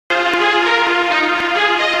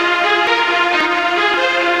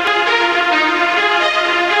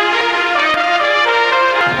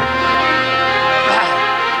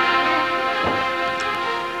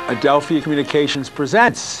Philadelphia Communications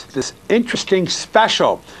presents this interesting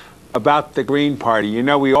special about the Green Party. You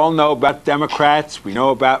know, we all know about Democrats, we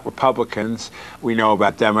know about Republicans, we know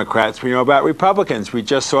about Democrats, we know about Republicans. We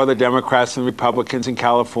just saw the Democrats and Republicans in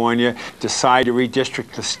California decide to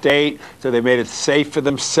redistrict the state, so they made it safe for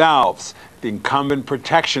themselves. The Incumbent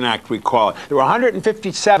Protection Act, we call it. There were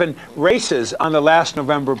 157 races on the last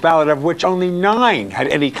November ballot, of which only 9 had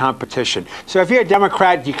any competition. So if you're a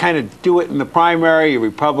Democrat, you kind of do it in the primary, you're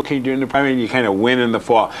Republican, you do it in the primary, and you kind of win in the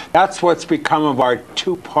fall. That's what's become of our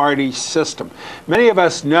two-party system. Many of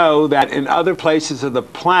us know that in other places of the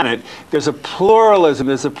planet, there's a pluralism,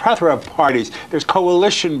 there's a plethora of parties, there's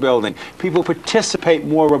coalition building. People participate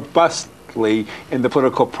more robustly in the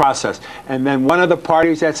political process. And then one of the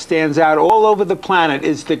parties that stands out all over the planet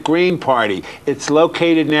is the Green Party. It's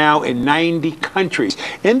located now in 90 countries.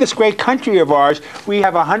 In this great country of ours, we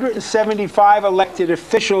have 175 elected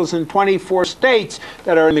officials in 24 states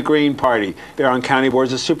that are in the Green Party. They're on county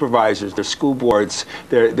boards of supervisors, they're school boards,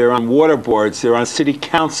 they're on water boards, they're on city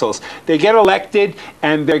councils. They get elected,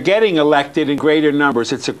 and they're getting elected in greater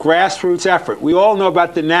numbers. It's a grassroots effort. We all know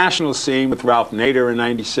about the national scene with Ralph Nader in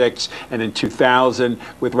 '96 and in 2000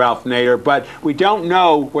 with Ralph Nader, but we don't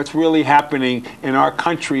know what's really happening in our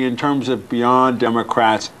country in terms of beyond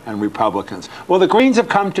Democrats and Republicans. Well, the Greens have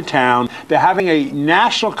come to town. They're having a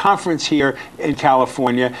national conference here in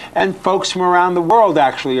California, and folks from around the world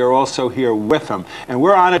actually are also here with them. And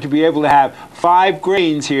we're honored to be able to have 5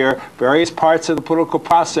 Greens here, various parts of the political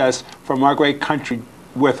process from our great country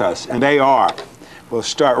with us, and they are. We'll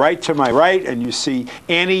start right to my right, and you see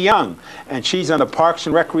Annie Young, and she's on the Parks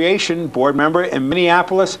and Recreation Board member in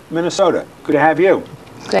Minneapolis, Minnesota. Good to have you.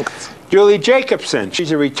 Thanks. Julie Jacobsen,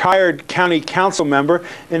 she's a retired county council member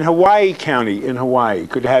in Hawaii County in Hawaii.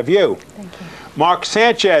 Good to have you. Thank you. Mark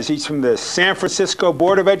Sanchez, he's from the San Francisco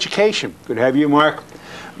Board of Education. Good to have you, Mark.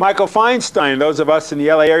 Michael Feinstein, those of us in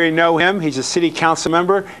the LA area know him. He's a city council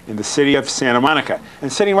member in the city of Santa Monica.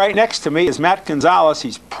 And sitting right next to me is Matt Gonzalez.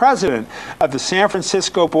 He's president of the San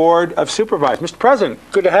Francisco Board of Supervisors. Mr. President,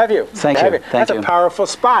 good to have you. Thank you. That's a powerful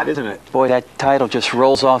spot, isn't it? Boy, that title just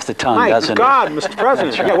rolls off the tongue, doesn't it? My God, Mr.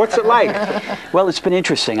 President. Yeah, what's it like? Well, it's been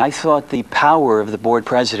interesting. I thought the power of the board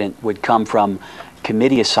president would come from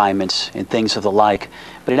committee assignments and things of the like,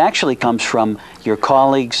 but it actually comes from your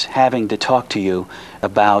colleagues having to talk to you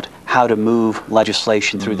about how to move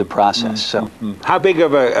legislation through the process. So, how big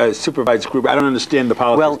of a supervisor group? I don't understand the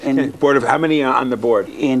politics. Well, how many on the board?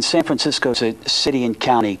 In San Francisco, it's a city and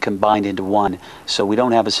county combined into one. So we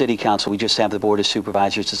don't have a city council, we just have the Board of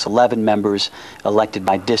Supervisors. It's 11 members elected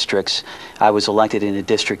by districts. I was elected in a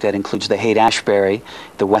district that includes the Haight-Ashbury,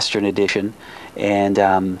 the Western Edition,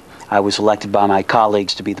 and I was elected by my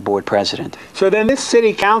colleagues to be the board president. So then this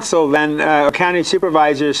city council, county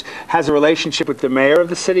supervisors, has a relationship with the mayor of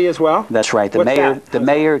the city as well? That's right. The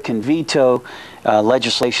mayor can veto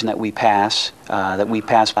legislation that we pass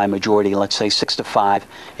by majority, let's say 6-5.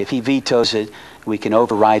 If he vetoes it, we can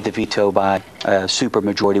override the veto by a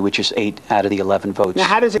supermajority, which is 8 out of the 11 votes. Now,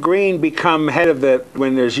 how does a Green become head of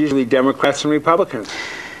when there's usually Democrats and Republicans?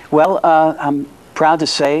 Well, I'm proud to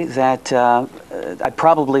say that I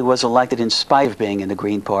probably was elected in spite of being in the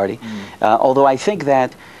Green Party, although I think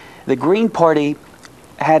that the Green Party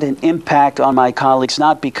had an impact on my colleagues,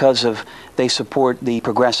 not because of they support the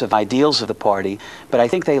progressive ideals of the party, but I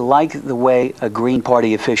think they like the way a Green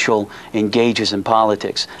Party official engages in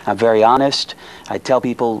politics. I'm very honest. I tell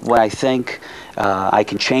people what I think. I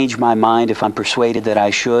can change my mind if I'm persuaded that I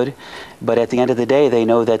should, but at the end of the day, they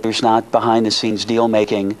know that there's not behind-the-scenes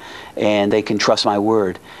deal-making, and they can trust my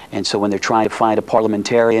word. And so when they're trying to find a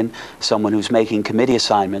parliamentarian, someone who's making committee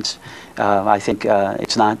assignments, I think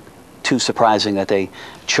it's not too surprising that they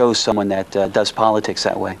chose someone that does politics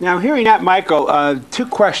that way. Now, hearing that, Michael, 2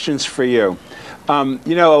 questions for you.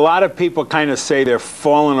 You know, a lot of people kind of say they're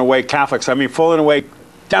fallen away Catholics. I mean, fallen away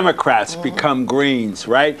Democrats become Greens,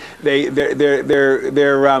 right? They're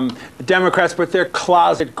Democrats, but they're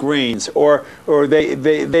closet Greens, or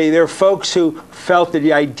they're folks who felt that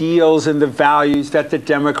the ideals and the values that the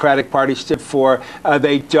Democratic Party stood for,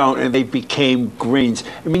 they don't, and they became Greens.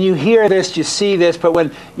 I mean, you hear this, you see this, but when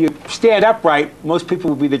you stand upright, most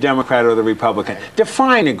people will be the Democrat or the Republican.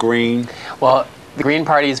 Define a Green. Well, the Green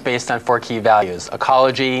Party is based on 4 key values: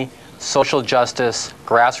 ecology, social justice,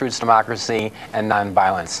 grassroots democracy, and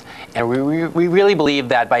nonviolence. And we really believe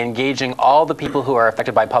that by engaging all the people who are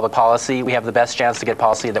affected by public policy, we have the best chance to get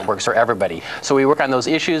policy that works for everybody. So we work on those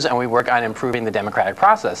issues, and we work on improving the democratic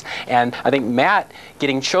process. And I think Matt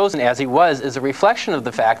getting chosen as he was is a reflection of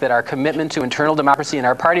the fact that our commitment to internal democracy in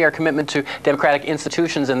our party, our commitment to democratic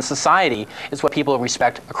institutions and society is what people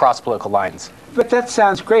respect across political lines. But that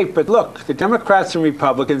sounds great. But look, the Democrats and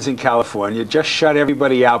Republicans in California just shut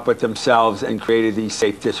everybody out but themselves and created these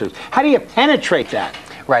safe districts. How do you penetrate that?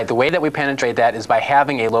 Right. The way that we penetrate that is by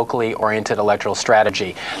having a locally oriented electoral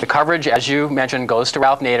strategy. The coverage, as you mentioned, goes to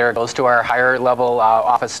Ralph Nader, goes to our higher level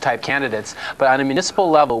office type candidates. But on a municipal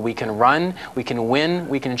level, we can run, we can win,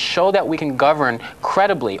 we can show that we can govern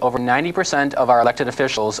credibly. Over 90% of our elected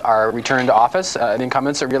officials are returned to office,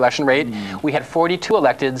 incumbents, a re-election rate. We had 42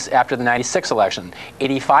 electeds after the 96 election,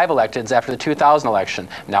 85 electeds after the 2000 election.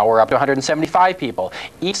 Now we're up to 175 people.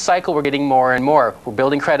 Each cycle we're getting more and more. We're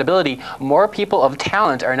building credibility. More people of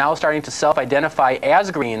talent are now starting to self-identify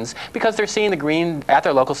as Greens because they're seeing the Green at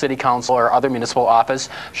their local city council or other municipal office,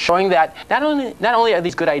 showing that not only are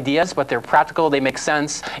these good ideas, but they're practical, they make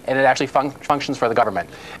sense, and it actually functions for the government.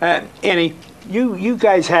 Annie, you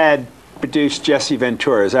guys had produced Jesse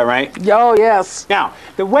Ventura, is that right? Oh, yes. Now,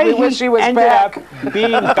 the way he ended back. up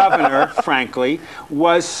being governor, frankly,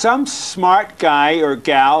 was some smart guy or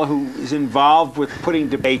gal who is involved with putting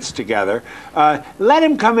debates together. Let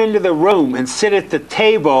him come into the room and sit at the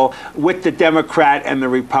table with the Democrat and the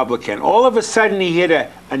Republican. All of a sudden, he hit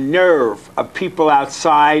a nerve of people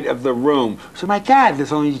outside of the room. So, my God,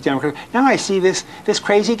 there's only these Democrats. Now I see this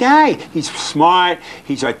crazy guy. He's smart,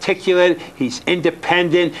 he's articulate, he's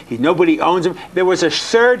independent, nobody owns him. There was a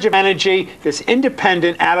surge of energy. This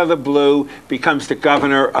independent, out of the blue, becomes the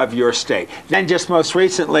governor of your state. Then just most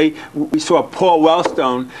recently, we saw Paul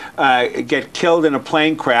Wellstone get killed in a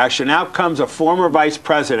plane crash, and out comes a former vice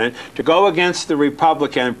president to go against the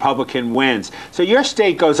Republican, and Republican wins. So your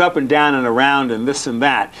state goes up and down and around and this and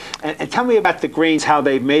that. And tell me about the Greens, how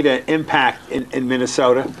they've made an impact in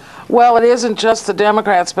Minnesota. Well, it isn't just the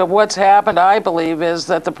Democrats, but what's happened, I believe, is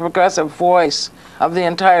that the progressive voice of the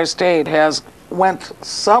entire state has went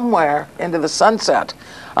somewhere into the sunset.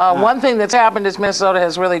 One thing that's happened is Minnesota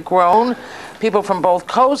has really grown. People from both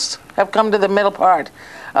coasts have come to the middle part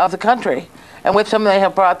of the country. And with them, they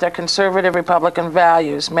have brought their conservative Republican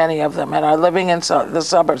values, many of them, and are living in the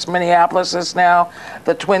suburbs. Minneapolis is now,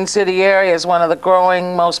 the Twin City area is one of the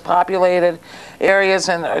growing, most populated areas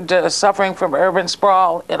and suffering from urban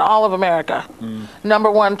sprawl in all of America.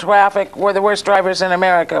 #1 traffic, we're the worst drivers in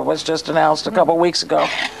America, was just announced a couple weeks ago.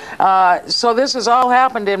 So this has all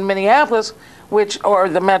happened in Minneapolis, or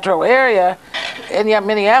the metro area, and yet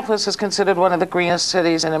Minneapolis is considered one of the greenest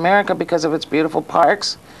cities in America because of its beautiful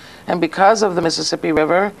parks, and because of the Mississippi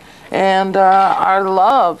River, and our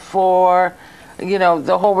love for,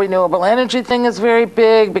 the whole renewable energy thing is very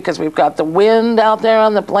big because we've got the wind out there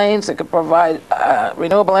on the plains that could provide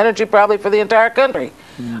renewable energy probably for the entire country.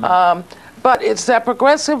 But it's that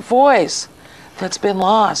progressive voice that's been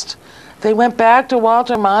lost. They went back to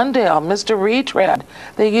Walter Mondale, Mr. Retread.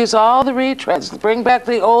 They use all the retreads to bring back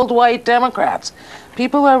the old white Democrats.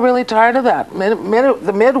 People are really tired of that.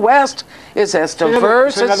 The Midwest is as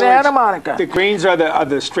diverse as Santa Monica. The Greens are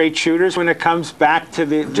the straight shooters when it comes back to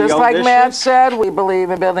the Just old like issues? Matt said, we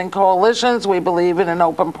believe in building coalitions. We believe in an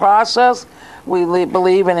open process. We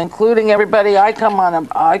believe in including everybody. I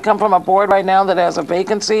come from a board right now that has a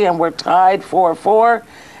vacancy, and we're tied 4-4,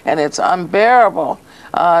 and it's unbearable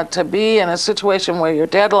to be in a situation where you're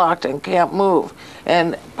deadlocked and can't move.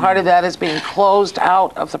 And part of that is being closed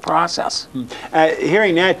out of the process.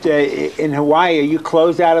 Hearing that, in Hawaii, are you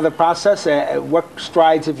closed out of the process? What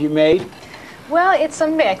strides have you made? Well, it's a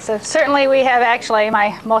mix. Certainly we have actually,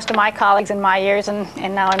 most of my colleagues in my years and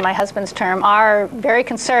now in my husband's term are very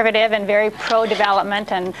conservative and very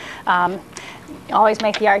pro-development and always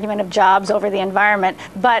make the argument of jobs over the environment.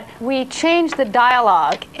 But we change the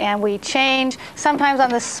dialogue, and we change sometimes on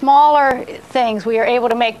the smaller things. We are able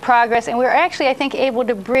to make progress, and we're actually, I think, able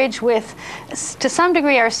to bridge with, to some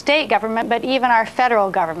degree, our state government, but even our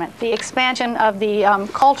federal government. The expansion of the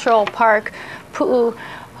cultural park, Pu'u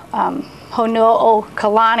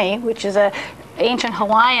Hono'okalani, which is a ancient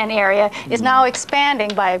Hawaiian area, is now expanding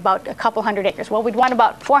by about a couple hundred acres. Well, we'd want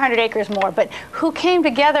about 400 acres more, but who came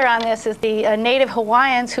together on this is the native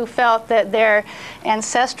Hawaiians who felt that their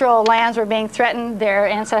ancestral lands were being threatened, their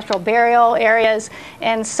ancestral burial areas,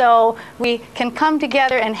 and so we can come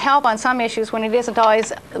together and help on some issues when it isn't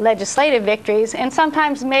always legislative victories, and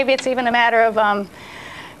sometimes maybe it's even a matter of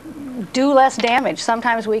do less damage.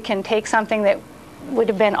 Sometimes we can take something that would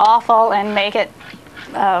have been awful and make it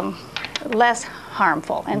less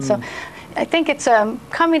harmful. And so I think it's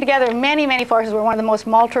coming together of many, many forces. We're one of the most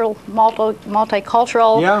multicultural,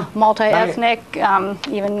 multi-ethnic,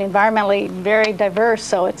 even environmentally very diverse.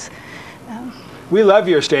 So it's we love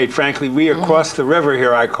your state, frankly. We across the river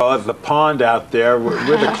here, I call it the pond out there.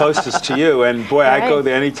 We're the closest to you, and boy, I go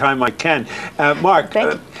there anytime I can. Mark,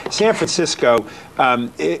 San Francisco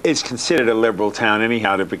is considered a liberal town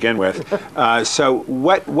anyhow to begin with. So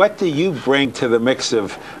what do you bring to the mix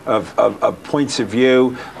of points of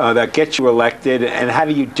view that get you elected, and how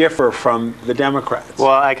do you differ from the Democrats? Well,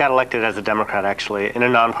 I got elected as a Democrat, actually, in a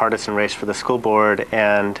nonpartisan race for the school board,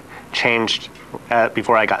 and changed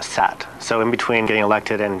before I got sat. So in between getting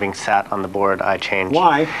elected and being sat on the board, I changed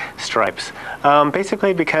stripes.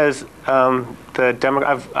 Basically because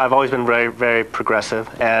I've always been very, very progressive,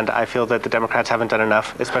 and I feel that the Democrats haven't done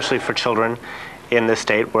enough, especially for children in this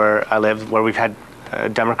state where I live, where we've had a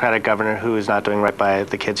Democratic governor who is not doing right by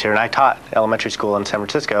the kids here. And I taught elementary school in San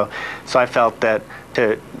Francisco, so I felt that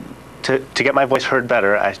to get my voice heard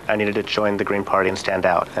better, I needed to join the Green Party and stand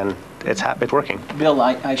out, and it's working. Bill,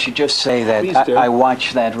 I should just say that I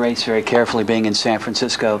watched that race very carefully being in San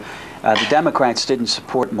Francisco. The Democrats didn't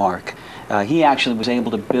support Mark. He actually was able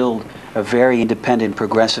to build a very independent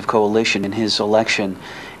progressive coalition in his election,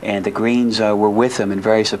 and the Greens were with him and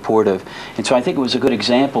very supportive. And so I think it was a good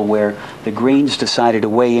example where the Greens decided to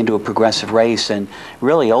weigh into a progressive race and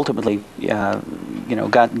really ultimately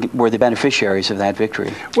were the beneficiaries of that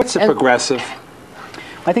victory. What's a progressive?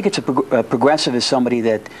 I think it's a progressive is somebody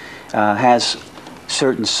that has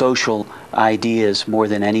certain social ideas more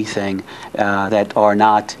than anything that are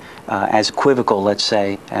not as equivocal, let's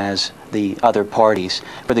say, as the other parties.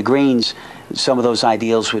 For the Greens, some of those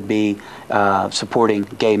ideals would be supporting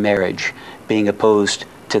gay marriage, being opposed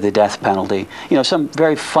to the death penalty. You know, some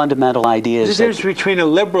very fundamental ideas. There's a difference between a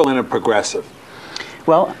liberal and a progressive.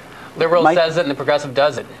 Well, liberal says it and the progressive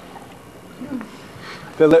does it.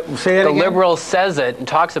 Say that the again? liberal says it and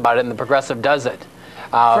talks about it, and the progressive does it.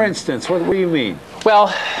 For instance, what do you mean?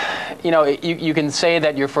 Well, you know, you can say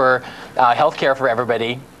that you're for health care for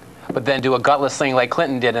everybody, but then do a gutless thing like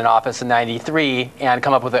Clinton did in office in '93 and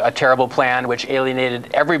come up with a terrible plan which alienated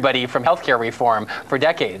everybody from health care reform for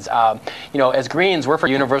decades. You know, as Greens, we're for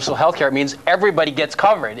universal health care. It means everybody gets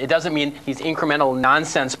covered. It doesn't mean these incremental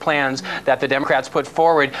nonsense plans that the Democrats put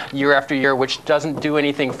forward year after year, which doesn't do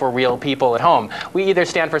anything for real people at home. We either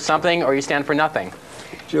stand for something or you stand for nothing.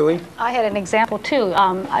 Julie? I had an example too.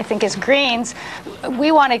 I think as Greens,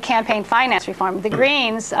 we wanted campaign finance reform. The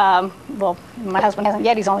Greens, well, my husband hasn't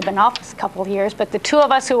yet, he's only been in office a couple of years, but the two of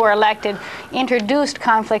us who were elected introduced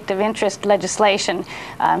conflict of interest legislation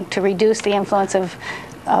to reduce the influence of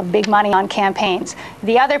big money on campaigns.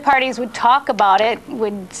 The other parties would talk about it,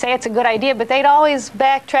 would say it's a good idea, but they'd always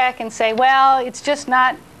backtrack and say, well, it's just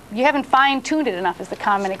not, you haven't fine-tuned it enough, is the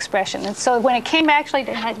common expression. And so when it came actually,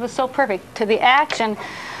 it was so perfect, to the action,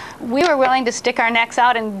 we were willing to stick our necks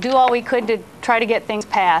out and do all we could to try to get things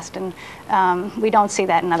passed. And we don't see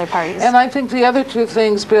that in other parties. And I think the other two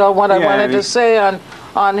things, Bill, what I wanted to say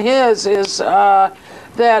on his is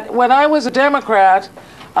that when I was a Democrat,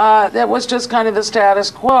 that was just kind of the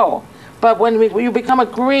status quo. But when you become a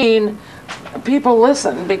Green, people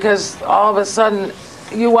listen because all of a sudden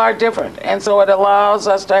you are different. And so it allows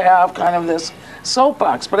us to have kind of this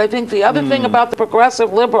soapbox. But I think the other thing about the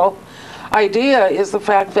progressive liberal idea is the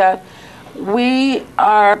fact that we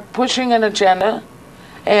are pushing an agenda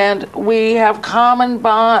and we have common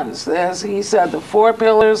bonds. As he said, the 4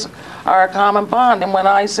 pillars are a common bond. And when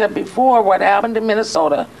I said before what happened in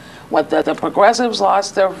Minnesota, what the progressives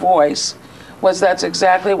lost their voice, was that's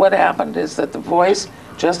exactly what happened, is that the voice,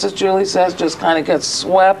 just as Julie says, just kind of gets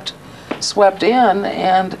swept in,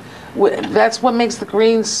 and that's what makes the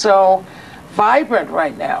Greens so vibrant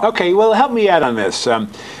right now. Okay, well, help me out on this.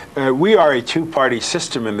 We are a two-party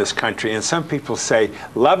system in this country, and some people say,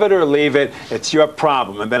 love it or leave it, it's your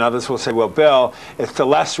problem. And then others will say, well, Bill, it's the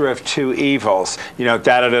lesser of two evils, you know,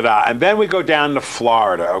 da-da-da-da. And then we go down to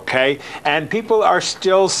Florida, okay? And people are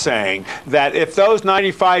still saying that if those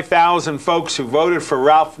 95,000 folks who voted for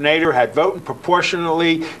Ralph Nader had voted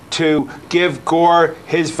proportionally to give Gore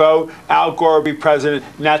his vote, Al Gore would be president,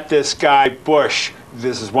 not this guy, Bush.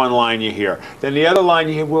 This is one line you hear. Then the other line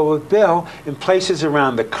you hear, well, with Bill, in places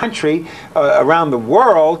around the country, around the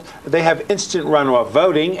world, they have instant runoff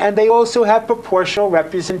voting, and they also have proportional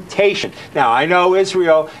representation. Now, I know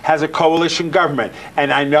Israel has a coalition government,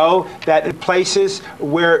 and I know that in places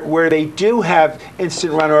where they do have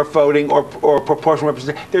instant runoff voting or proportional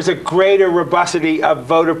representation, there's a greater robustity of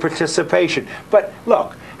voter participation. But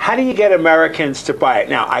look, How do you get Americans to buy it?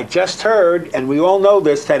 Now, I just heard, and we all know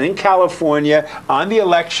this, that in California, on the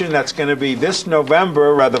election that's going to be this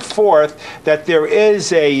November, the 4th, that there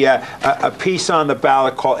is a piece on the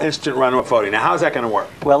ballot called instant runoff voting. Now, how's that going to work?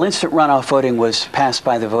 Well, instant runoff voting was passed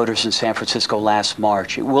by the voters in San Francisco last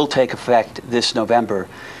March. It will take effect this November.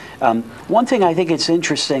 One thing I think it's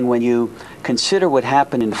interesting when you consider what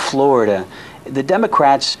happened in Florida, the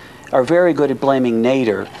Democrats are very good at blaming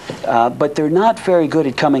Nader, but they're not very good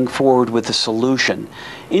at coming forward with a solution.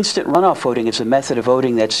 Instant runoff voting is a method of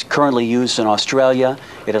voting that's currently used in Australia.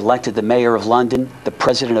 It elected the mayor of London, the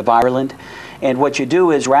president of Ireland. And what you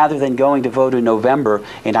do is, rather than going to vote in November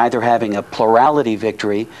and either having a plurality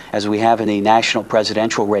victory, as we have in the national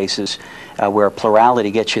presidential races, where a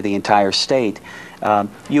plurality gets you the entire state,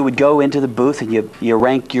 you would go into the booth and you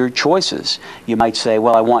rank your choices. You might say,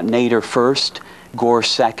 well, I want Nader first, Gore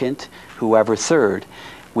second, whoever third.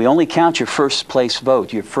 We only count your first place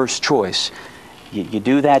vote, your first choice. You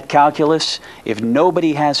do that calculus. If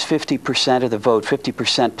nobody has 50% of the vote,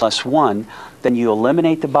 50% plus one, then you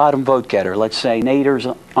eliminate the bottom vote getter. Let's say Nader's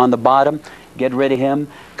on the bottom, get rid of him,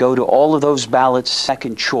 go to all of those ballots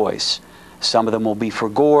second choice. Some of them will be for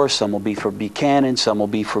Gore, some will be for Buchanan, some will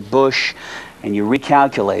be for Bush, and you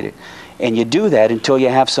recalculate it. And you do that until you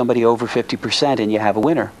have somebody over 50% and you have a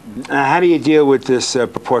winner. How do you deal with this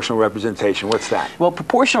proportional representation? What's that? Well,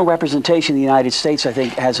 proportional representation in the United States, I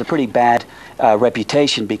think, has a pretty bad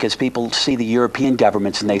reputation because people see the European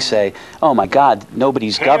governments and they say, oh my God,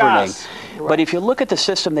 nobody's governing. But if you look at the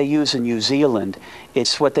system they use in New Zealand,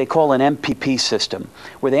 it's what they call an MPP system,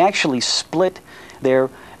 where they actually split their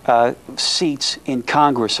seats in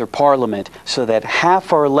Congress or Parliament so that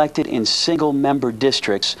half are elected in single-member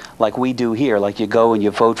districts like we do here, like you go and you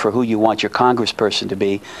vote for who you want your congressperson to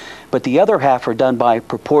be, but the other half are done by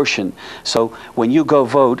proportion. So when you go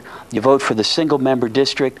vote, you vote for the single-member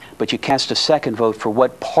district, but you cast a second vote for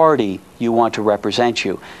what party you want to represent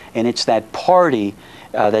you. And it's that party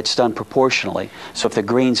that's done proportionally. So if the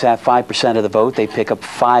Greens have 5% of the vote, they pick up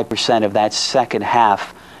 5% of that second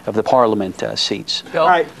half of the Parliament seats. Bill,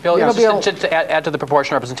 right. Bill, Yeah. just to add to the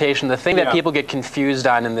proportional representation, the thing that people get confused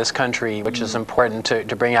on in this country, which is important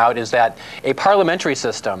to bring out, is that a parliamentary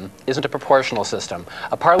system isn't a proportional system.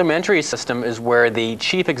 A parliamentary system is where the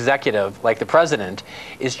chief executive, like the president,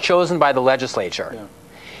 is chosen by the legislature. Yeah.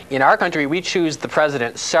 In our country, we choose the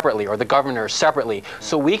president separately or the governor separately.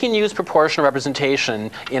 So we can use proportional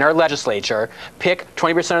representation in our legislature, pick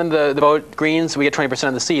 20% of the vote Greens, we get 20%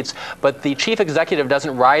 of the seats, but the chief executive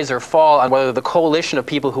doesn't rise or fall on whether the coalition of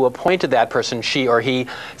people who appointed that person, she or he,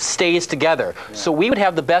 stays together. Yeah. So we would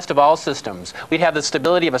have the best of all systems. We'd have the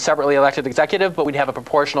stability of a separately elected executive, but we'd have a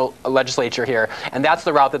proportional legislature here. And that's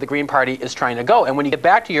the route that the Green Party is trying to go. And when you get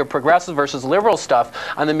back to your progressive versus liberal stuff,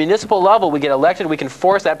 on the municipal level, we get elected, we can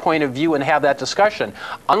force that point of view and have that discussion.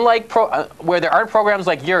 Unlike where there aren't programs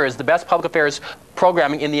like yours, the best public affairs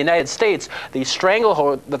programming in the United States, the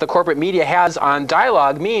stranglehold that the corporate media has on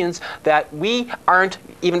dialogue means that we aren't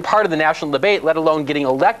even part of the national debate, let alone getting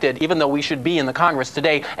elected, even though we should be in the Congress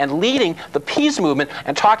today and leading the peace movement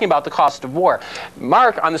and talking about the cost of war.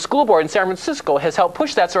 Mark, on the school board in San Francisco, has helped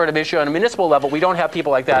push that sort of issue on a municipal level. We don't have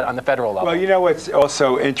people like that on the federal level. Well, you know what's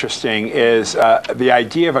also interesting is the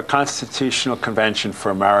idea of a constitutional convention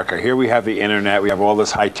for America. Here we have the internet, we have all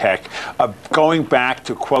this high tech, going back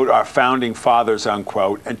to, quote, our founding fathers,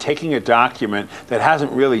 unquote, and taking a document that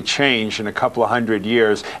hasn't really changed in a couple of hundred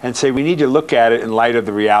years and say we need to look at it in light of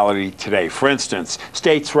the reality today. For instance,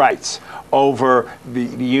 states' rights over the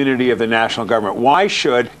unity of the national government. Why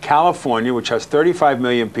should California, which has 35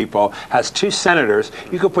 million people, has 2 senators,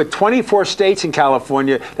 you could put 24 states in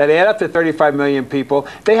California that add up to 35 million people,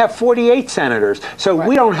 they have 48 senators. So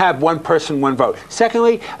we don't have one person, one vote.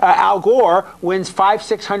 Secondly, Al Gore wins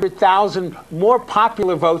 600,000 more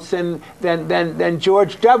popular votes than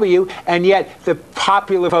George W., and yet the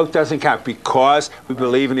popular vote doesn't count because we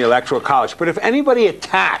believe in the Electoral College. But if anybody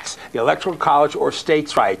attacks the Electoral College or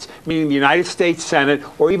states' rights, meaning the United States Senate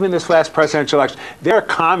or even this last presidential election, they're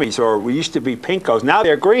commies, or we used to be pinkos. Now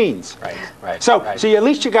they're greens. Right. So at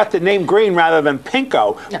least you got the name green rather than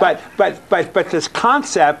pinko. Yeah. But this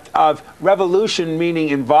concept of revolution, meaning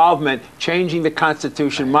involvement, changing the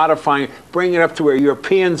Constitution, modifying it, bringing it up to where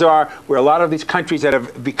Europeans are, where a lot of these countries that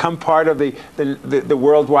have become part of the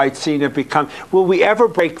worldwide scene have become. Will we ever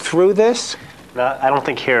break through this? No, I don't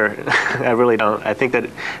think here. I really don't. I think that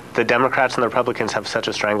the Democrats and the Republicans have such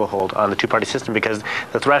a stranglehold on the two-party system because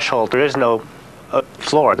the threshold, there is no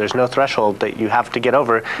floor. There's no threshold that you have to get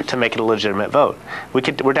over to make it a legitimate vote.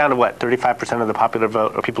 We're down to what, 35% of the popular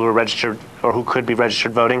vote, or people who are registered or who could be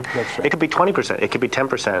registered voting. That's right. It could be 20%. It could be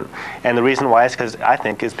 10%. And the reason why is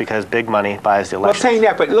because big money buys the election. Well, saying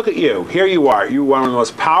that, but look at you. Here you are. You're one of the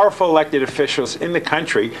most powerful elected officials in the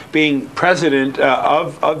country, being president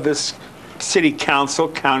of this city council,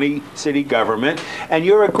 county, city government, and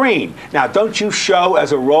you're a Green. Now, don't you show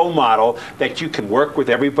as a role model that you can work with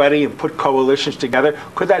everybody and put coalitions together?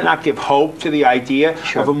 Could that not give hope to the idea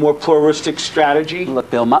of a more pluralistic strategy? Look,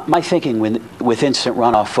 Bill, my thinking with instant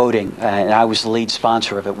runoff voting, and I was the lead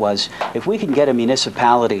sponsor of it, was if we can get a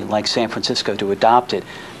municipality like San Francisco to adopt it,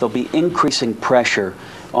 there'll be increasing pressure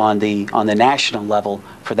on the national level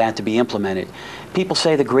for that to be implemented. People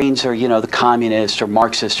say the Greens are, the communists or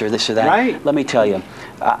Marxists or this or that. Right. Let me tell you,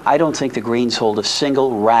 I don't think the Greens hold a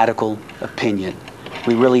single radical opinion.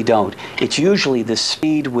 We really don't. It's usually the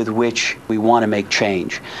speed with which we want to make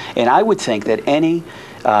change. And I would think that any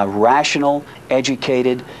rational,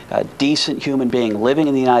 educated, decent human being living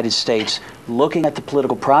in the United States looking at the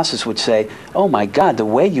political process would say, oh my God, the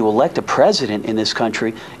way you elect a president in this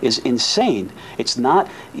country is insane. It's not,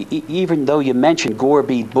 even though you mentioned Gore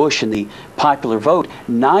beat Bush in the popular vote,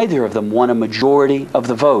 neither of them won a majority of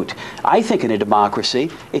the vote. I think in a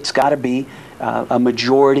democracy, it's got to be a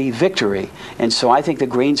majority victory. And so I think the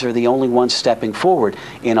Greens are the only ones stepping forward.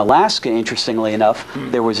 In Alaska, interestingly enough,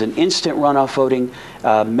 there was an instant runoff voting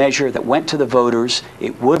measure that went to the voters.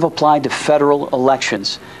 It would have applied to federal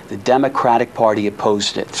elections. The Democratic Party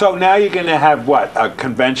opposed it. So now you're going to have what? A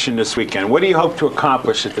convention this weekend. What do you hope to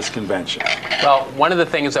accomplish at this convention? Well, one of the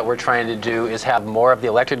things that we're trying to do is have more of the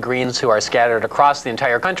elected Greens who are scattered across the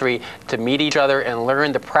entire country to meet each other and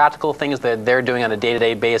learn the practical things that they're doing on a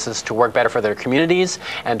day-to-day basis to work better for their communities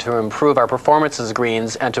and to improve our performance as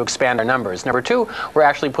Greens and to expand our numbers. Number two, we're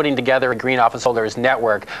actually putting together a Green Officeholders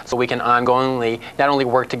network so we can ongoingly not only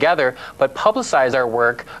work together, but publicize our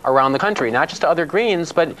work around the country, not just to other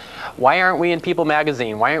Greens, but why aren't we in People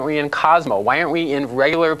magazine? Why aren't we in Cosmo? Why aren't we in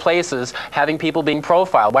regular places having people being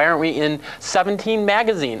profiled? Why aren't we in 17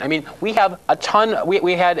 magazine? I mean, we have a ton.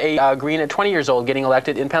 We had a Green at 20 years old getting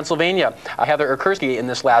elected in Pennsylvania, Heather Urkursky, in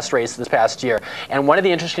this last race this past year. And one of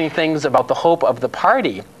the interesting things about the hope of the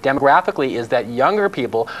party demographically is that younger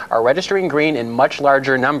people are registering Green in much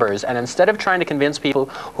larger numbers. And instead of trying to convince people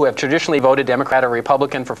who have traditionally voted Democrat or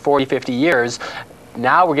Republican for 40, 50 years,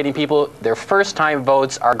 now we're getting people, their first time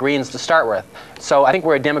votes are Greens to start with. So I think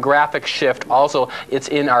we're a demographic shift. Also, it's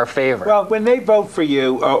in our favor. Well, when they vote for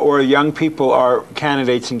you or young people are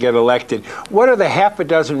candidates and get elected, what are the half a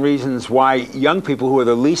dozen reasons why young people who are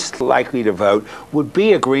the least likely to vote would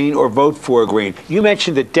be a Green or vote for a Green? You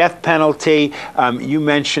mentioned the death penalty. You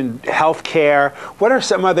mentioned health care. What are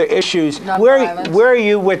some other issues? Where are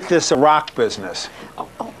you with this Iraq business?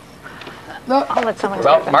 I'll let someone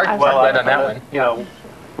Well, Mark, on that one.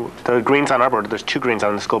 The Greens on our board, there's two Greens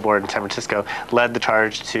on the school board in San Francisco, led the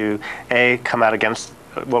charge to, A, come out against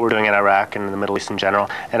what we're doing in Iraq and in the Middle East in general,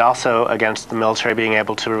 and also against the military being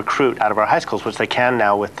able to recruit out of our high schools, which they can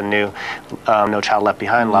now with the new No Child Left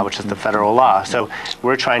Behind law, which is the federal law. So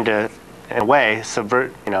we're trying to, in a way,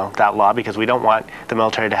 subvert that law, because we don't want the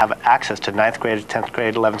military to have access to 9th grade, 10th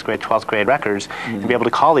grade, 11th grade, 12th grade records and be able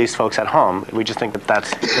to call these folks at home. We just think that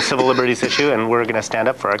that's a civil liberties issue, and we're going to stand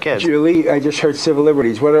up for our kids. Julie, I just heard civil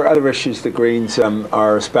liberties. What are other issues the Greens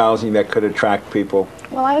are espousing that could attract people?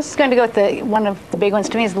 Well, I was going to go with one of the big ones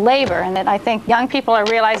to me is labor, and that I think young people are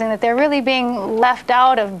realizing that they're really being left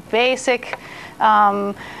out of basic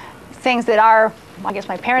things that are, I guess,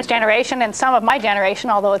 my parents' generation and some of my generation,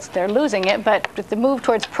 although they're losing it, but the move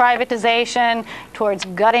towards privatization, towards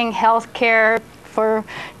gutting health care for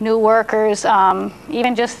new workers,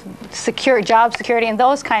 even just job security and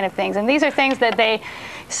those kind of things. And these are things that they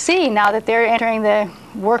see now that they're entering the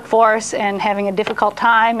workforce and having a difficult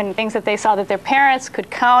time, and things that they saw that their parents could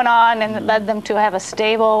count on and that led them to have a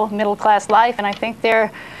stable middle-class life. And I think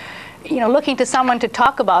they're looking to someone to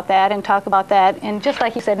talk about that, and just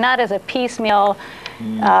like you said, not as a piecemeal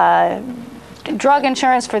drug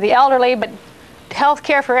insurance for the elderly, but health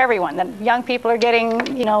care for everyone. That young people are getting,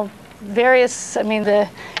 the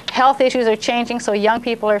health issues are changing, so young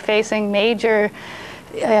people are facing major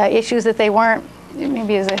issues that they weren't,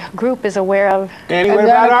 maybe as a group, is aware of. And what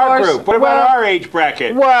about our group? What about our age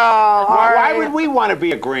bracket? Well, why would we want to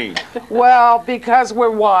be a Green? Well, because we're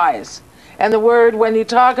wise. And the word, when you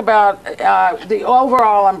talk about the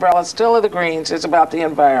overall umbrella still of the Greens, is about the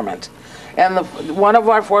environment. And one of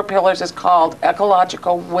our 4 pillars is called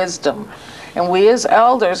ecological wisdom. And we as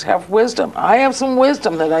elders have wisdom. I have some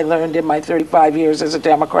wisdom that I learned in my 35 years as a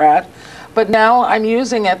Democrat. But now I'm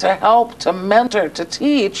using it to help, to mentor, to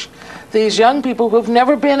teach these young people who've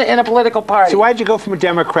never been in a political party. So why'd you go from a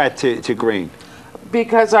Democrat to Green?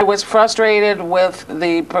 Because I was frustrated with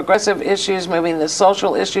the progressive issues, maybe the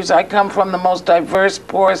social issues. I come from the most diverse,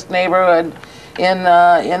 poorest neighborhood in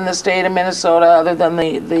the state of Minnesota, other than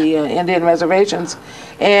the Indian reservations,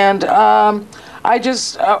 and our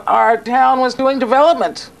town was doing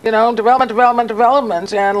development,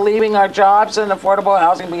 development, and leaving our jobs and affordable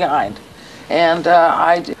housing behind. And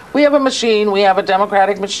we have a machine, we have a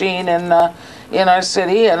democratic machine in our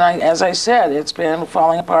city, and as I said, it's been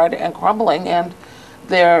falling apart and crumbling, and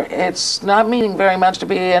it's not meaning very much to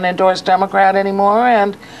be an endorsed Democrat anymore,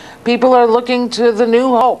 and people are looking to the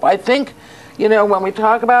new hope. I think, when we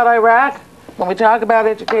talk about Iraq, when we talk about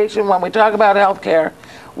education, when we talk about healthcare,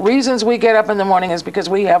 reasons we get up in the morning is because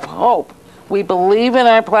we have hope. We believe in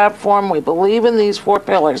our platform. We believe in these 4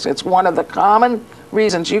 pillars. It's one of the common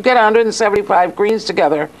reasons. You get 175 Greens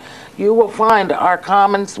together, you will find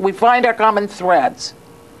we find our common threads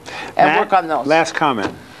and Matt, work on those. Last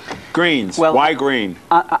comment. Greens. Well, why Green?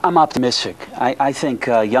 I'm optimistic. I think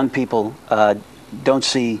young people don't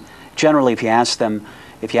see, generally if you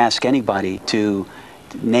ask anybody to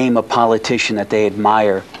name a politician that they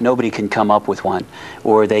admire, nobody can come up with one.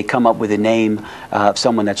 Or they come up with a name of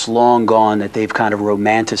someone that's long gone that they've kind of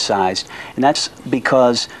romanticized. And that's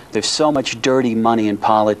because there's so much dirty money in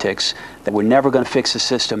politics that we're never going to fix the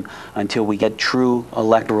system until we get true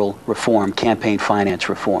electoral reform, campaign finance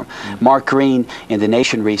reform. Mark Green in The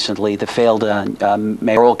Nation recently, the failed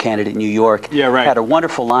mayoral candidate in New York, had a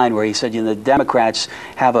wonderful line where he said, the Democrats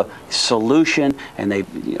have a solution and they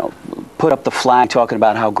put up the flag talking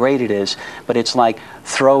about how great it is, but it's like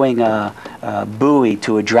throwing a buoy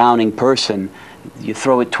to a drowning person. You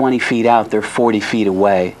throw it 20 feet out, they're 40 feet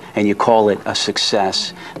away, and you call it a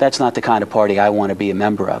success. That's not the kind of party I want to be a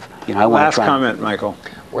member of. Last comment, Michael.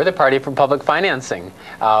 We're the party for public financing.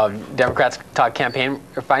 Democrats talk campaign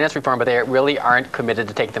finance reform, but they really aren't committed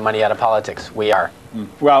to take the money out of politics. We are.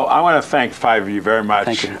 Well, I want to thank 5 of you very much.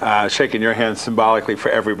 Thank you. Shaking your hand symbolically for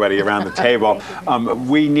everybody around the table.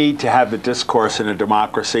 We need to have the discourse in a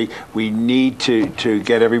democracy. We need to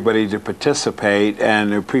get everybody to participate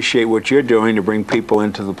and appreciate what you're doing to bring people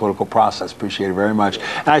into the political process. Appreciate it very much.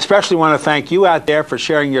 And I especially want to thank you out there for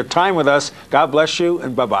sharing your time with us. God bless you,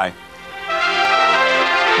 and bye-bye.